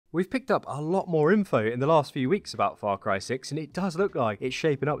We've picked up a lot more info in the last few weeks about Far Cry 6, and it does look like it's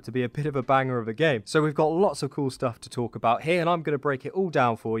shaping up to be a bit of a banger of a game. So we've got lots of cool stuff to talk about here, and I'm going to break it all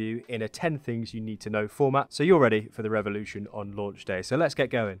down for you in a 10 things you need to know format, so you're ready for the revolution on launch day. So let's get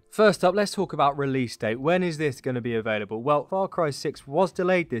going. First up, let's talk about release date. When is this going to be available? Well, Far Cry 6 was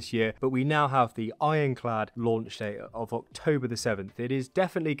delayed this year, but we now have the ironclad launch date of October the 7th. It is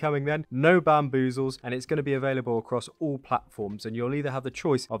definitely coming then, no bamboozles, and it's going to be available across all platforms, and you'll either have the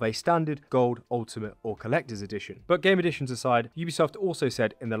choice of a standard, gold, ultimate or collector's edition. But game editions aside, Ubisoft also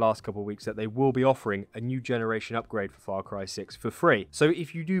said in the last couple of weeks that they will be offering a new generation upgrade for Far Cry 6 for free. So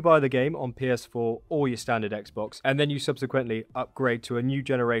if you do buy the game on PS4 or your standard Xbox, and then you subsequently upgrade to a new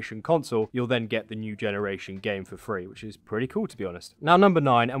generation console, you'll then get the new generation game for free, which is pretty cool to be honest. Now number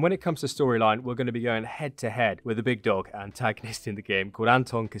 9, and when it comes to storyline, we're going to be going head to head with a big dog antagonist in the game called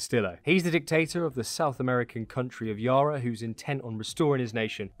Anton Castillo. He's the dictator of the South American country of Yara, who's intent on restoring his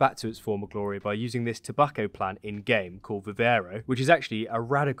nation back to its former glory by using this tobacco plant in-game called Vivero, which is actually a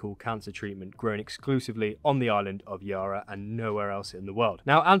radical cancer treatment grown exclusively on the island of Yara and nowhere else in the world.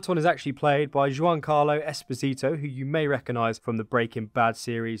 Now, Anton is actually played by Giancarlo Esposito, who you may recognise from the Breaking Bad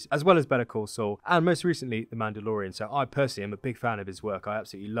series, as well as Better Call Saul, and most recently The Mandalorian. So I personally am a big fan of his work. I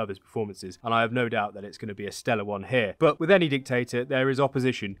absolutely love his performances, and I have no doubt that it's going to be a stellar one here. But with any dictator, there is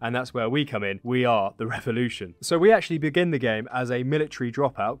opposition, and that's where we come in. We are the revolution. So we actually begin the game as a military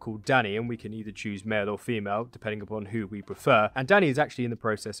dropout called Dani, and we can either choose male or female depending upon who we prefer, and Dani is actually in the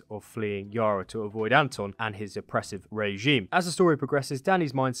process of fleeing Yara to avoid Anton and his oppressive regime. As the story progresses,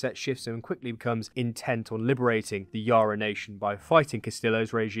 Dani's mindset shifts and quickly becomes intent on liberating the Yara nation by fighting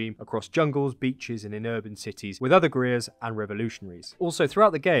Castillo's regime across jungles, beaches and in urban cities with other guerrillas and revolutionaries. Also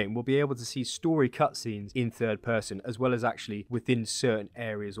throughout the game we'll be able to see story cutscenes in third person, as well as actually within certain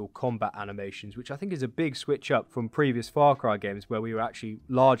areas or combat animations, which I think is a big switch up from previous Far Cry games where we were actually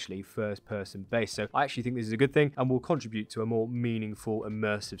largely first person based. So I actually think this is a good thing and will contribute to a more meaningful,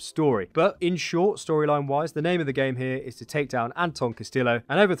 immersive story. But in short, storyline wise, the name of the game here is to take down Anton Castillo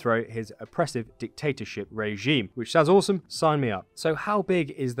and overthrow his oppressive dictatorship regime, which sounds awesome. Sign me up. So how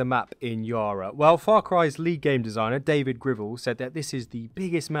big is the map in Yara? Well, Far Cry's lead game designer David Grivell said that this is the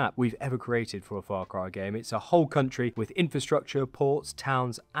biggest map we've ever created for a Far Cry game. It's a whole country with infrastructure, ports,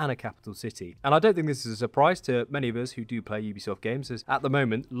 towns and a capital city. And I don't think this is a surprise to many of us who do play Ubisoft games, as at the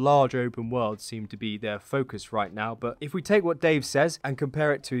moment large open worlds seem to be their focus right now. But if we take what Dave says and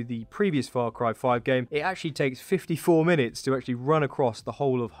compare it to the previous Far Cry 5 game, it actually takes 54 minutes to actually run across the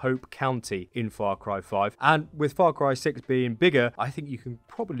whole of Hope County in Far Cry 5. And with Far Cry 6 being bigger, I think you can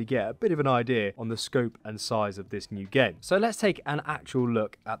probably get a bit of an idea on the scope and size of this new game. So let's take an actual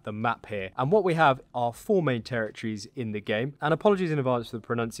look at the map here. And what we have are 4 main territories in the game. And apologies in advance for the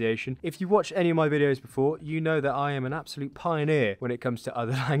pronunciation. If you watched any of my videos before, you know that I am an absolute pioneer when it comes to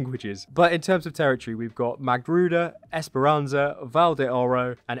other languages. But in terms of territory, we've got Magruder, Esperanza, Val de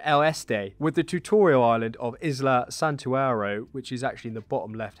Oro, and El Este, with the tutorial island of Isla Santuaro, which is actually in the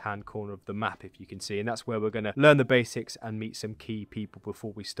bottom left-hand corner of the map, if you can see. And that's where we're going to learn the basics and meet some key people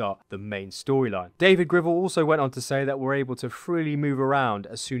before we start the main storyline. David Grivell also went on to say that we're able to freely move around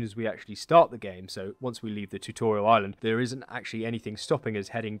as soon as we actually start the game. So once we leave the tutorial island, there isn't actually anything stopping us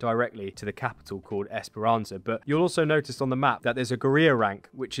heading directly to the capital called Esperanza. But you'll also notice on the map that there's a guerrilla rank,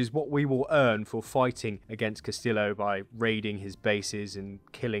 which is what we will earn for fighting against Castillo by raiding his bases and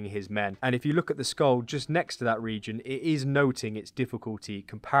killing his men. And if you look at the skull just next to that region, it is noting its difficulty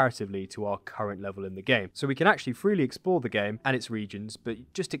comparatively to our current level in the game. So we can actually freely explore the game and its regions, but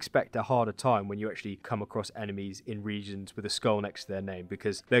just expect a harder time when you actually come across enemies in regions with a skull next to their name,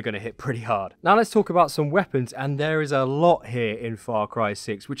 because they're going to hit pretty hard. Now let's talk about some weapons, and there is a lot here in Far Cry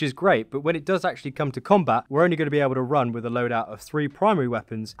 6, which is great, but when it does actually come to combat, we're only going to be able to run with a loadout of 3 primary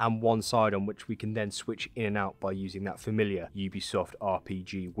weapons and 1 sidearm, which we can then switch in and out by using that familiar Ubisoft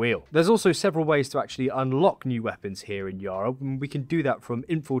RPG wheel. There's also several ways to actually unlock new weapons here in Yara, and we can do that from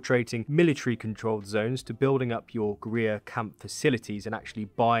infiltrating military controlled zones to building up your guerrilla camp facilities and actually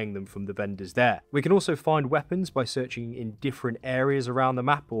buying them from the vendors there. We can also find weapons by searching in different areas around the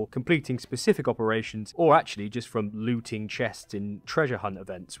map or completing specific operations, or actually just from looting chests in treasure hunt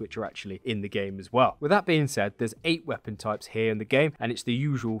events, which are actually in the game as well. With that being said, there's 8 weapon types here in the game, and it's the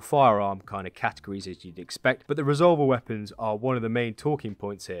usual firearm kind of categories as you'd expect, but the resolver weapons are one of the main talking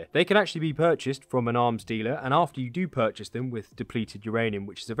points here. They can actually be purchased from an arms dealer, and after you do purchase them with depleted uranium,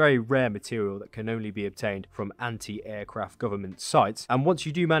 which is a very rare material that can only be obtained from anti-aircraft government sites, and once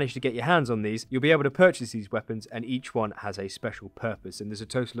you do manage to get your hands on these, you'll be able to purchase these weapons, and each one has a special purpose, and there's a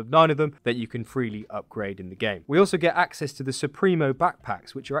total of 9 of them that you can freely upgrade in the game. We also get access to the Supremo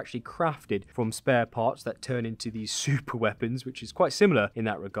backpacks, which are actually crafted from spare parts that turn into these super weapons, which is quite quite similar in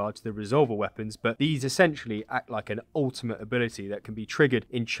that regard to the resolver weapons, but these essentially act like an ultimate ability that can be triggered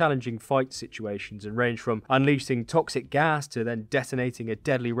in challenging fight situations and range from unleashing toxic gas to then detonating a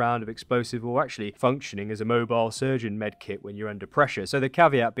deadly round of explosive, or actually functioning as a mobile surgeon medkit when you're under pressure. So the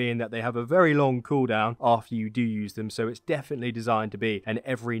caveat being that they have a very long cooldown after you do use them, so it's definitely designed to be an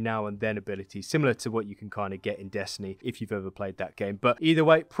every now and then ability, similar to what you can kind of get in Destiny if you've ever played that game. But either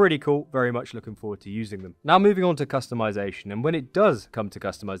way, pretty cool, very much looking forward to using them. Now moving on to customization, and when it does come to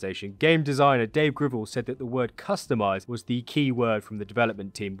customization, game designer Dave Grivell said that the word customize was the key word from the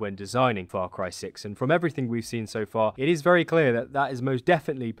development team when designing Far Cry 6, and from everything we've seen so far, it is very clear that that is most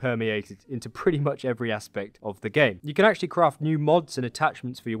definitely permeated into pretty much every aspect of the game. You can actually craft new mods and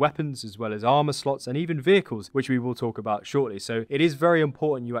attachments for your weapons, as well as armor slots and even vehicles, which we will talk about shortly. So it is very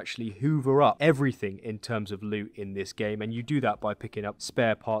important you actually hoover up everything in terms of loot in this game, and you do that by picking up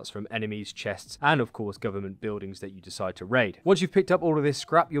spare parts from enemies, chests, and of course government buildings that you decide to raid. Once you've picked up all of this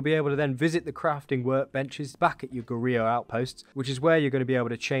scrap, you'll be able to then visit the crafting workbenches back at your Guerrilla Outposts, which is where you're going to be able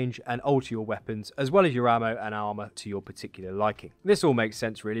to change and alter your weapons, as well as your ammo and armor to your particular liking. This all makes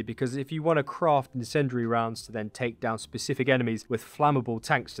sense really, because if you want to craft incendiary rounds to then take down specific enemies with flammable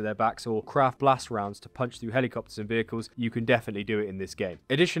tanks to their backs, or craft blast rounds to punch through helicopters and vehicles, you can definitely do it in this game.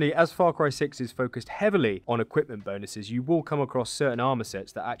 Additionally, as Far Cry 6 is focused heavily on equipment bonuses, you will come across certain armor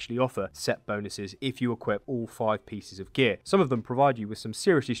sets that actually offer set bonuses if you equip all 5 pieces of gear. Some of them provide you with some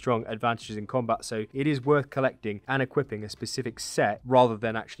seriously strong advantages in combat, so it is worth collecting and equipping a specific set rather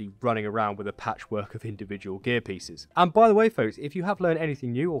than actually running around with a patchwork of individual gear pieces. And by the way folks, if you have learned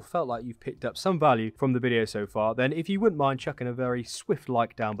anything new or felt like you've picked up some value from the video so far, then if you wouldn't mind chucking a very swift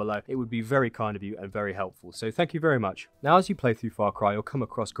like down below, it would be very kind of you and very helpful, so thank you very much. Now as you play through Far Cry, you'll come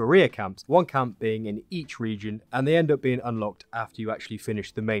across guerrilla camps, one camp being in each region, and they end up being unlocked after you actually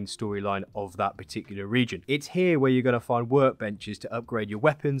finish the main storyline of that particular region. It's here where you're going to find workbenches to upgrade your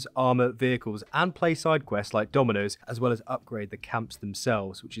weapons, armor, vehicles, and play side quests like dominos, as well as upgrade the camps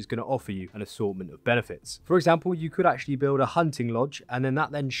themselves, which is going to offer you an assortment of benefits. For example, you could actually build a hunting lodge, and then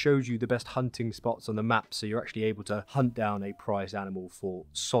that then shows you the best hunting spots on the map, so you're actually able to hunt down a prized animal for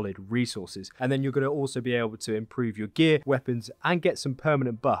solid resources. And then you're going to also be able to improve your gear, weapons, and get some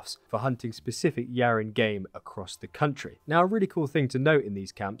permanent buffs for hunting specific Yaran game across the country. Now a really cool thing to note in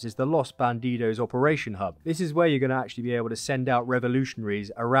these camps is the Los Bandidos operation hub. This is where you're going to actually be able to send out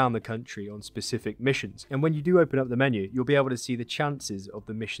revolutionaries around the country on specific missions, and when you do open up the menu, you'll be able to see the chances of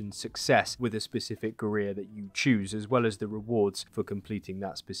the mission's success with a specific guerrilla that you choose, as well as the rewards for completing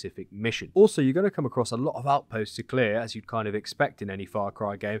that specific mission. Also, you're going to come across a lot of outposts to clear, as you'd kind of expect in any Far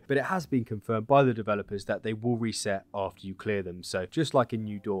Cry game, but it has been confirmed by the developers that they will reset after you clear them, so just like in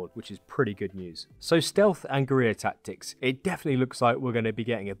New Dawn, which is pretty good news. So stealth and guerrilla tactics, it definitely looks like we're going to be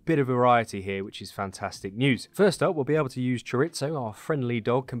getting a bit of variety here, which is fantastic news. First up, we'll be able to use Chorizo, our friendly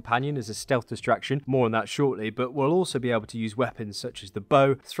dog companion, as a stealth distraction, more on that shortly, but we'll also be able to use weapons such as the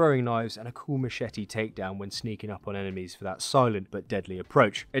bow, throwing knives, and a cool machete takedown when sneaking up on enemies for that silent but deadly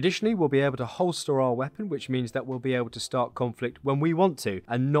approach. Additionally, we'll be able to holster our weapon, which means that we'll be able to start conflict when we want to,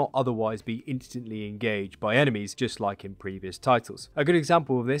 and not otherwise be instantly engaged by enemies, just like in previous titles. A good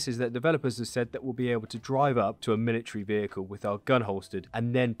example of this is that developers have said that we'll be able to drive up to a military vehicle with our gun holstered,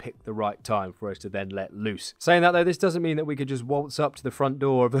 and then pick the right time for us to then let loose. Saying that though, this doesn't mean that we could just waltz up to the front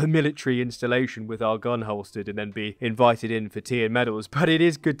door of a military installation with our gun holstered and then be invited in for tea and medals, but it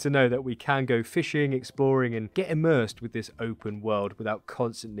is good to know that we can go fishing, exploring, and get immersed with this open world without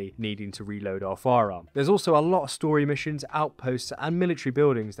constantly needing to reload our firearm. There's also a lot of story missions, outposts, and military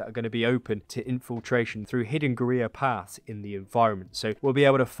buildings that are going to be open to infiltration through hidden guerrilla paths in the environment, so we'll be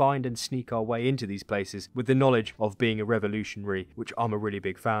able to find and sneak our way into these places with the knowledge of being a revolutionary, which I'm a really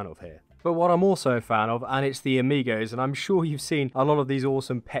big fan of here. But what I'm also a fan of, and it's the Amigos, and I'm sure you've seen a lot of these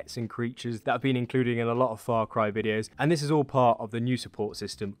awesome pets and creatures that have been included in a lot of Far Cry videos, and this is all part of the new support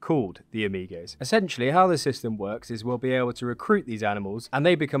system called the Amigos. Essentially, how the system works is we'll be able to recruit these animals, and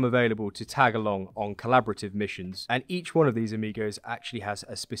they become available to tag along on collaborative missions, and each one of these Amigos actually has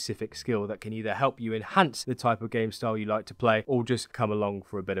a specific skill that can either help you enhance the type of game style you like to play, or just come along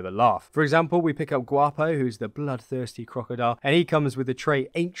for a bit of a laugh. For example, we pick up Guapo, who's the bloodthirsty crocodile, and he comes with the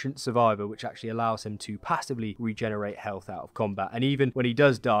trait Ancient Survivor, which actually allows him to passively regenerate health out of combat, and even when he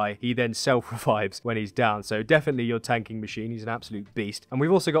does die, he then self-revives when he's down, so definitely your tanking machine. He's an absolute beast. And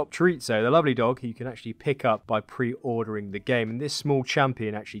we've also got Chorizo, the lovely dog, who you can actually pick up by pre-ordering the game, and this small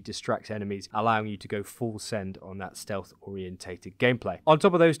champion actually distracts enemies, allowing you to go full send on that stealth-orientated gameplay. On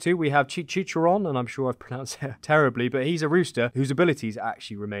top of those two, we have Chicharron, and I'm sure I've pronounced it terribly, but he's a rooster whose abilities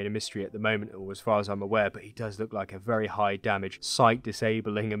actually remain a mystery at the moment, or as far as I'm aware, but he does look like a very high damage,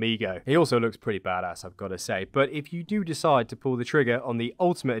 sight-disabling Amigo. He also looks pretty badass, I've got to say. But if you do decide to pull the trigger on the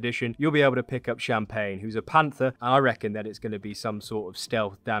Ultimate Edition, you'll be able to pick up Champagne, who's a Panther, and I reckon that it's going to be some sort of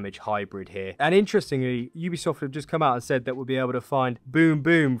stealth damage hybrid here. And interestingly, Ubisoft have just come out and said that we'll be able to find Boom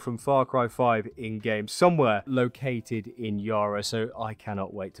Boom from Far Cry 5 in-game somewhere located in Yara, so I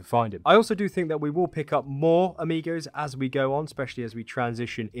cannot wait to find him. I also do think that we will pick up more Amigos as we go on, especially as we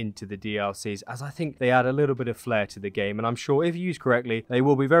transition into the DLCs, as I think they add a little bit of flair to the game, and I'm sure if used correctly, they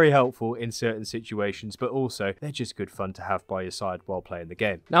will be very helpful in certain situations, but also they're just good fun to have by your side while playing the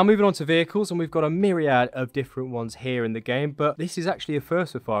game. Now moving on to vehicles, and we've got a myriad of different ones here in the game, but this is actually a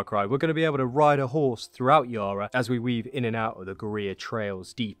first for Far Cry. We're going to be able to ride a horse throughout Yara as we weave in and out of the guerrilla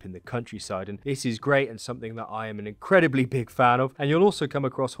trails deep in the countryside, and this is great and something that I am an incredibly big fan of. And you'll also come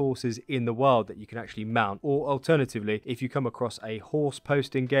across horses in the wild that you can actually mount, or alternatively, if you come across a horse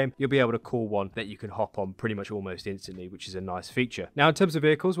post in game, you'll be able to call one that you can hop on pretty much almost instantly, which is a nice feature. Now in terms of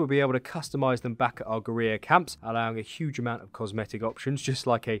vehicles, we'll be able to customize them back at our guerrilla camps, allowing a huge amount of cosmetic options, just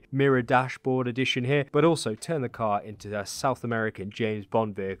like a mirror dashboard edition here, but also turn the car into a South American James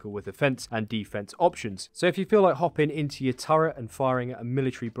Bond vehicle with offense and defense options. So if you feel like hopping into your turret and firing at a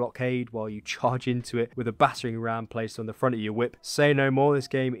military blockade while you charge into it with a battering ram placed on the front of your whip, say no more, this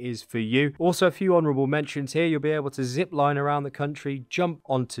game is for you. Also a few honourable mentions here. You'll be able to zip line around the country, jump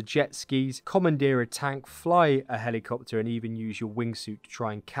onto jet skis, commandeer a tank, fly a helicopter, and even use your wingsuit to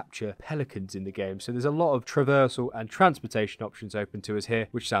try and capture pelicans in the game. So there's a lot of traversal and transportation options open to us here,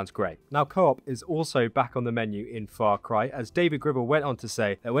 which sounds great. Now co-op is also back on the menu in Far Cry, as David Gribble went on to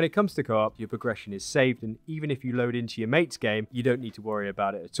say that when it comes to co-op, your progression is saved, and even if you load into your mate's game, you don't need to worry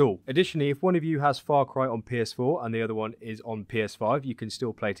about it at all. Additionally, if one of you has Far Cry on PS4 and the other one is on PS5, you can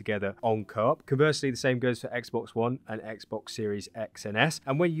still play together on co-op. Conversely, the same goes for Xbox One and Xbox Series X and S,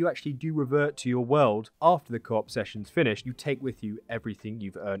 and when you actually do revert to your world after the co-op session's finished, you take with you everything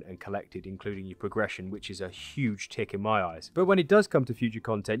you've earned and collected, including your progression, which is a huge tick in my eyes. But when it does come to future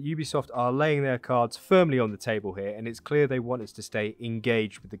content, Ubisoft are laying their cards firmly on the table here, and it's clear they want us to stay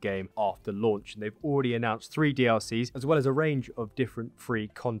engaged with the game after launch, and they've already announced 3 DLCs as well as a range of different free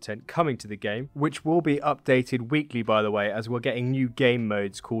content coming to the game, which will be updated weekly, by the way, as we're getting new game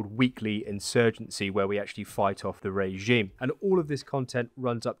modes called Weekly Insurgency, where we actually fight off the regime. And all of this content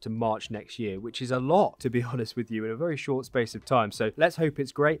runs up to March next year, which is a lot, to be honest with you, in a very short space of time. So let's hope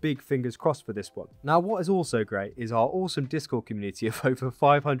it's great. Big fingers crossed for this one. Now, what is also great is our awesome Discord community of over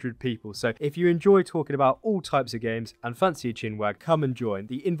 500 people. So if you enjoy talking about all types of games and fancy a chinwag, come and join.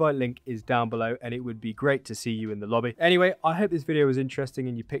 The invite link is down below, and it would be great to see you in the lobby. Anyway, I hope this video was interesting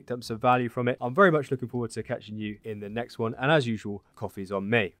and you picked up some value from it. I'm very much looking forward to catching you in the next one, and as usual, coffee's on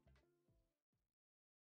me.